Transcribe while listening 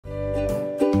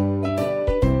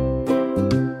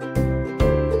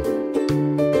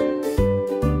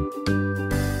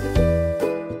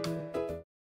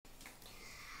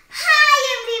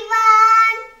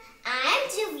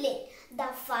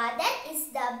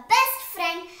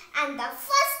the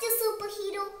first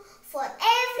superhero for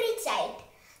every child.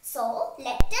 So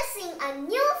let us sing a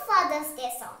new Father's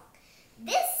Day song.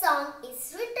 This song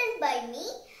is written by me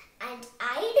and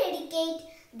I dedicate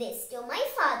this to my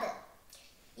father.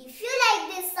 If you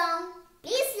like this song,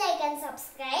 please like and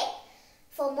subscribe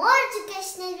for more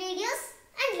educational videos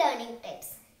and learning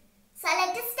tips. So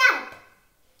let us start.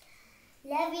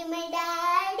 Love you my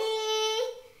daddy,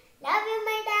 love you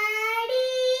my daddy,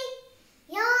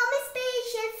 you're my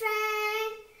special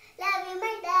friend. Love you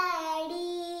my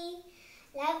daddy,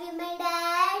 love you my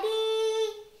daddy,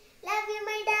 love you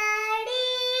my daddy,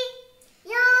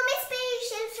 you're my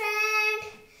special friend.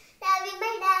 Love you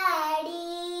my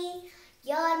daddy,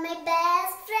 you're my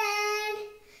best friend,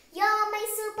 you're my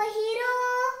superhero,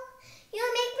 you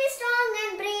make me strong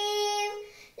and brave.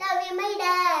 Love you my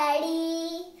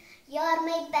daddy, you're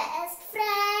my best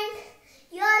friend,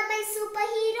 you're my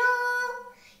superhero,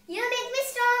 you make me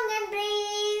strong and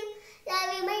brave.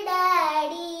 Love you my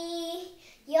daddy,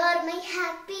 you're my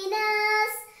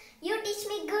happiness, you teach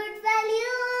me good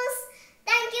values.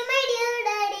 Thank you my dear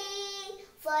daddy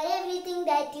for everything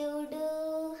that you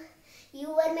do. You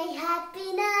are my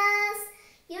happiness,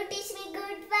 you teach me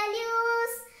good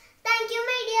values. Thank you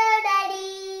my dear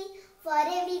daddy for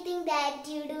everything that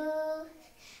you do.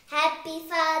 Happy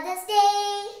Father's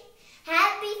Day,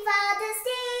 Happy Father's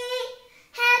Day,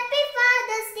 Happy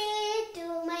Father's Day to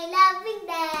my loving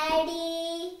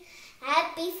daddy.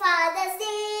 Happy Father's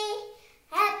Day,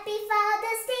 Happy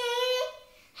Father's Day,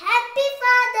 Happy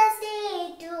Father's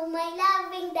Day to my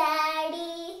loving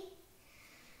daddy.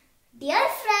 Dear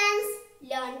friends,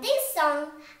 learn this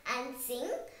song and sing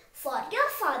for your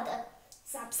father.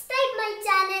 Subscribe my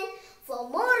channel for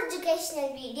more educational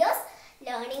videos,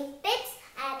 learning tips,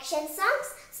 action songs,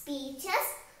 speeches,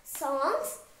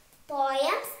 songs,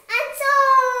 poems and so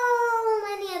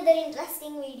many other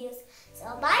interesting videos. So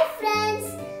bye friends.